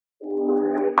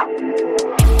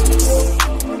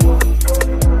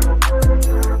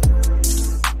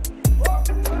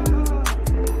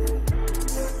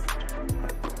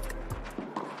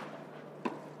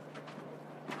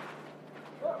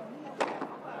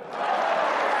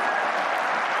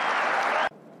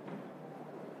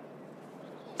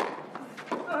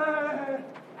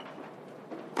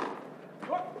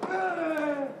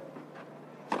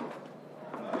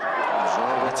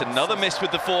It's another miss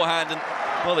with the forehand, and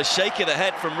well, the shake of the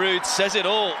head from Ruud says it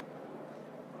all.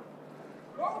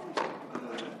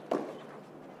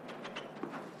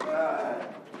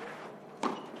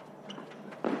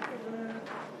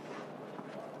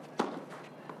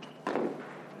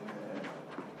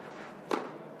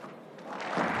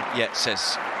 Yet,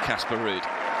 says Casper Ruud.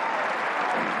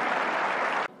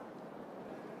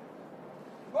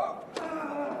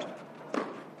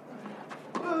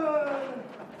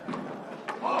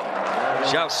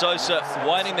 Sousa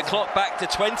winding the clock back to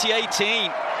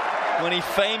 2018 when he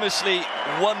famously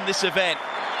won this event.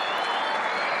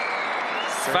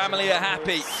 Family are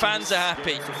happy, fans are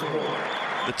happy.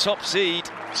 The top seed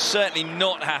certainly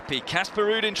not happy. Casper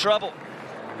Ruud in trouble.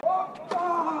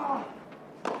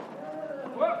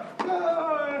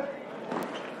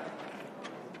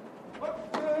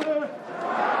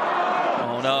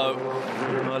 Oh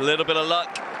no, a little bit of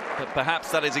luck, but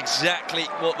perhaps that is exactly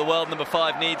what the world number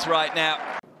 5 needs right now.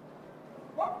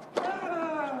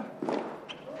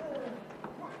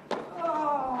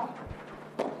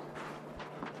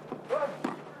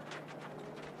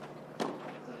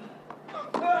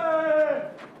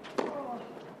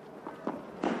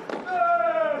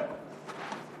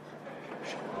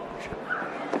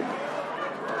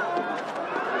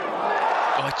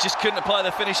 Just couldn't apply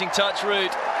the finishing touch,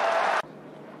 Ruud.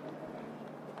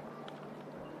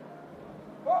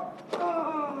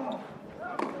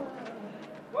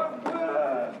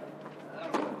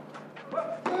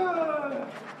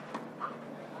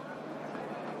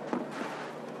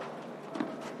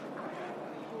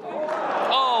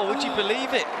 Oh, would you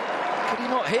believe it? Could he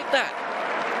not hit that?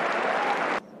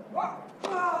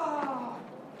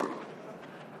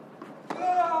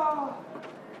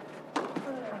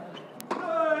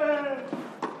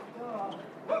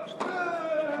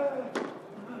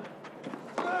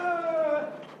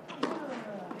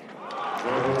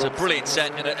 It's a brilliant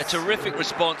set and a terrific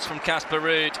response from Casper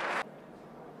Ruud.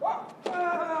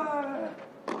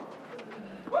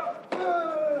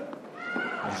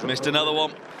 He's missed another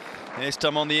one. This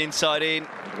time on the inside in.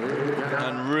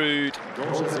 And Ruud.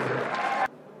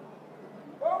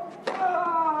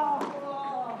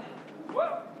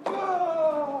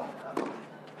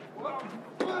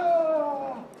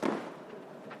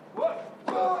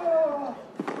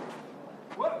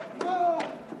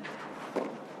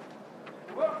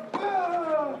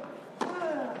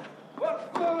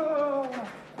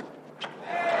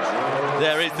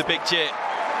 There is the big cheer.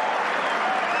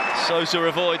 Sousa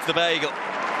avoids the bagel.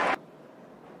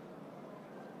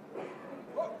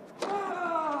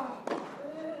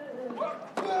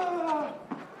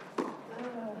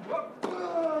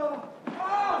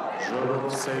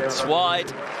 It's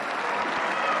wide.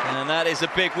 And that is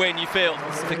a big win, you feel,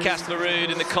 for Casper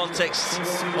Ruud in the context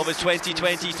of his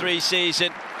 2023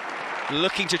 season.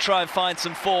 Looking to try and find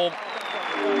some form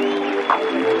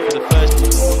for the first.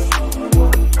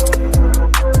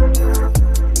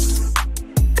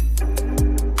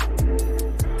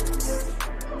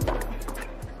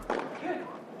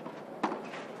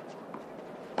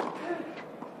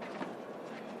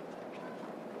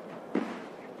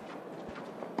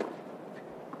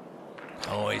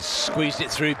 Oh, he's squeezed it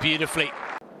through beautifully.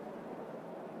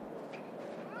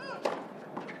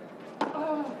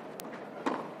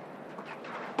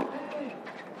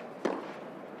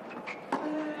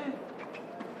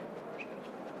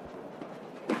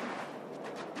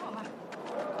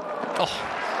 Oh.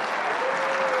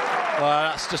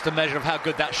 Well, that's just a measure of how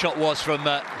good that shot was from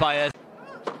Baez.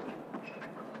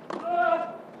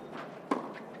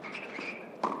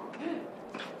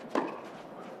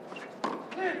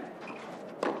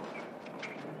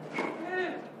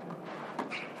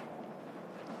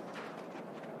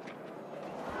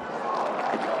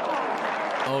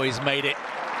 Oh, he's made it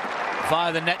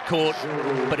via the net cord,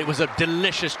 but it was a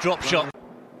delicious drop shot.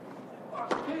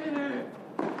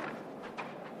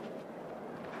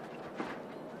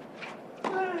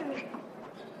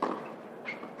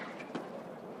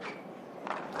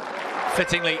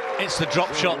 Fittingly, it's the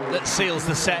drop shot that seals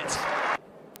the set.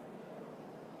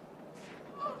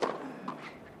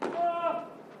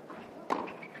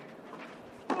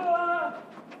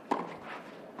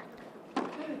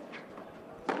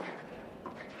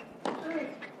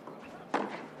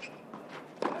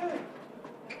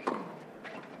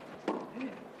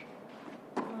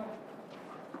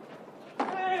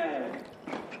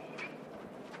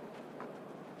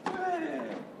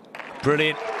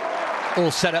 Brilliant, all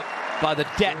set up by the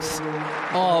depth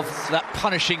of that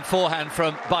punishing forehand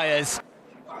from Baez.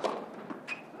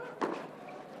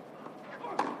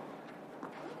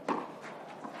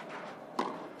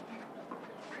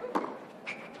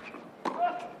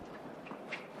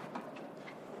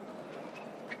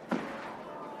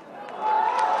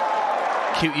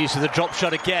 Cute use of the drop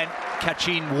shot again.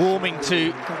 Kachin warming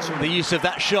to the use of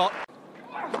that shot.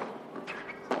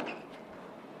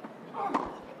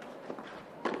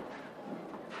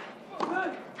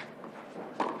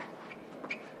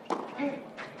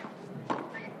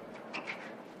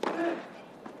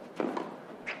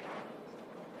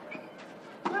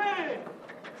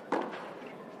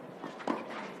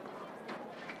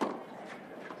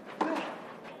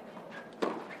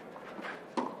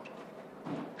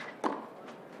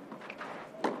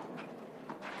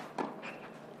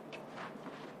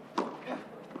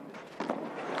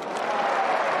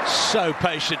 So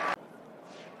patient.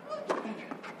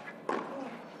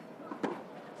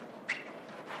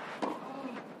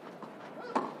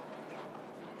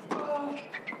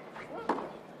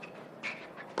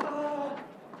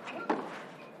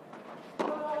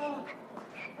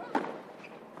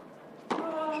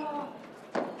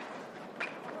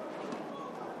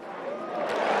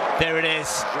 There it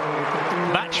is.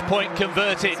 Match point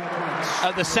converted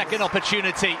at the second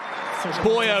opportunity.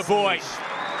 Boy, oh boy,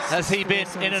 has he been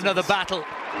in another battle.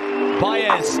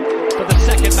 Baez for the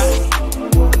second match.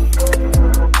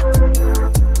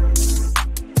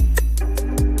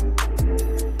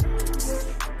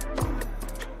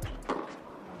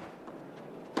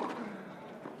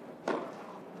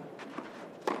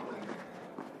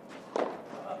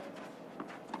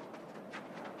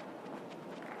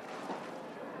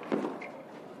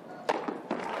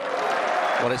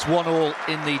 Well, it's 1-1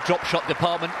 in the drop shot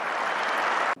department.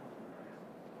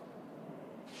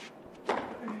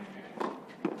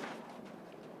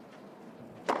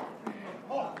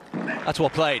 That's well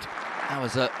played. That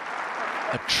was a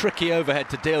tricky overhead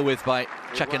to deal with by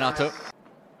Cecchinato.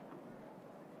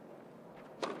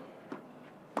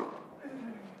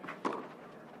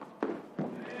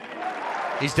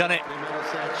 He's done it.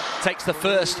 Takes the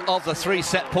first of the 3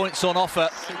 set points on offer.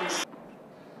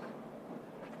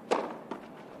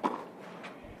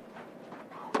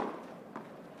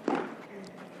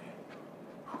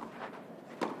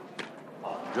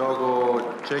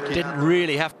 Didn't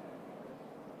really have.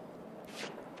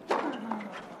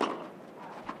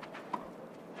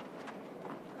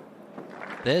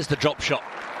 There's the drop shot.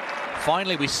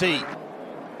 Finally we see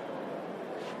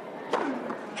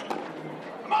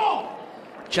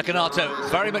Cecchinato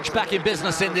very much back in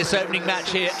business in this opening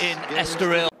match here in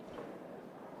Estoril.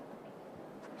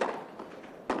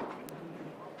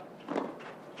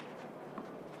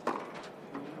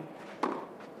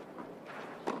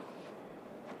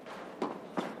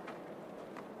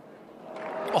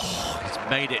 Oh, he's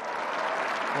made it.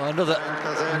 Well, another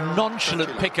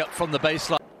nonchalant pickup from the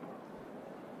baseline.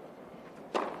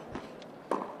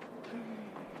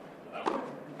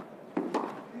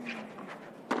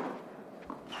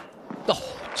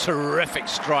 Oh, terrific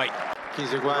strike.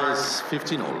 Is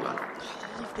 15-all.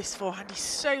 I love this forehand. He's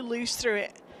so loose through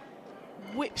it.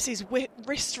 Whips his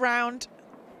wrist round.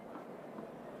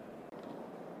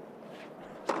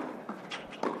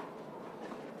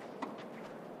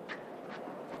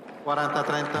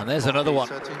 And there's another one.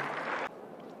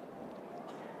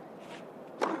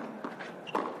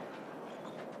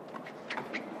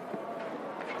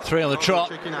 Three on the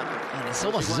trot. And it's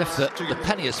almost as if the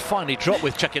penny has finally dropped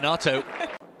with Cecchinato.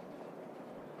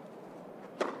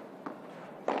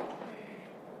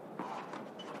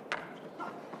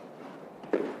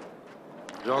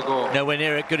 Nowhere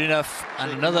near it good enough.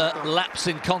 And another lapse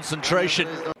in concentration.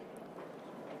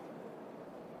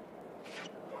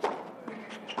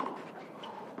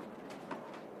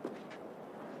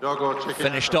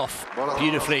 Finished off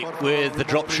beautifully with the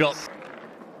drop shot.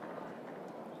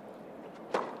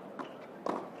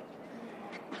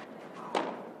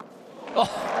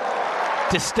 Oh,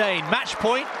 disdain. Match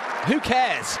point. Who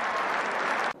cares?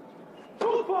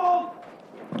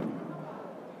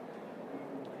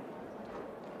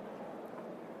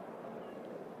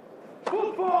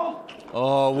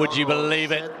 Oh, would you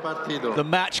believe it? The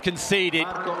match conceded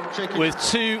with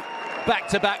 2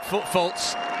 back-to-back foot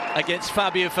faults against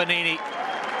Fabio Fognini.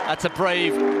 That's a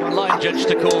brave line judge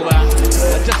to call that.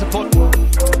 A disappointment.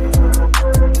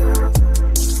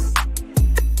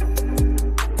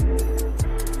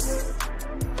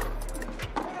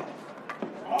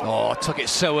 Oh, took it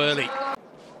so early.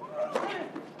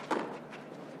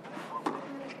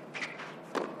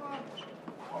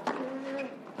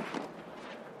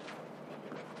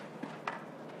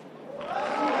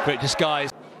 Great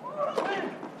disguise.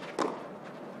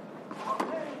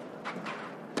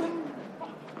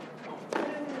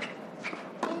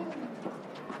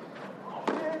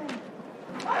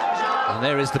 And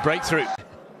there is the breakthrough.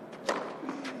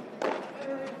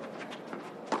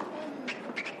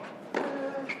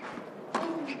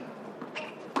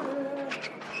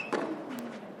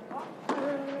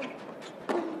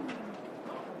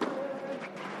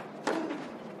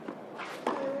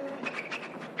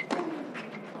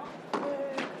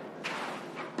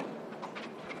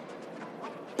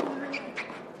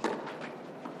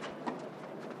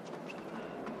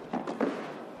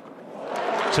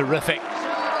 Terrific.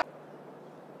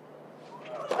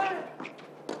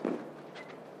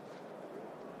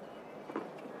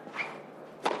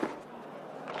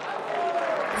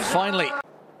 Finally.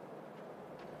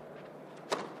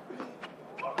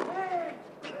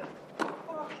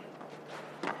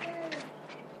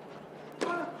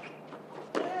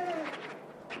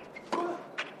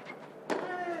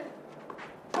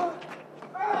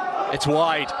 It's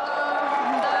wide.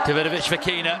 Davidovich,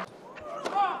 Fokina.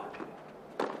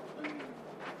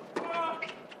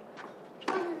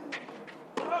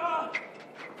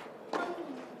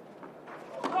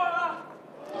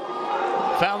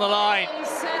 Found the line.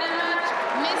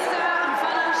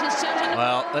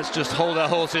 Well, let's just hold our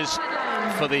horses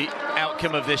for the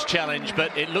outcome of this challenge,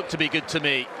 but it looked to be good to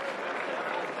me.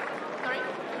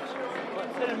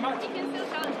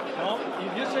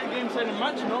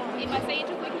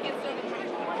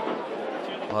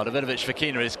 Well, Davidovich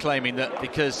Fokina is claiming that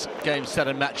because game, set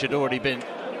and match had already been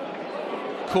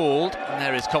called, and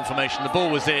there is confirmation the ball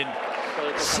was in.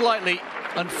 Slightly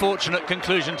unfortunate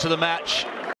conclusion to the match.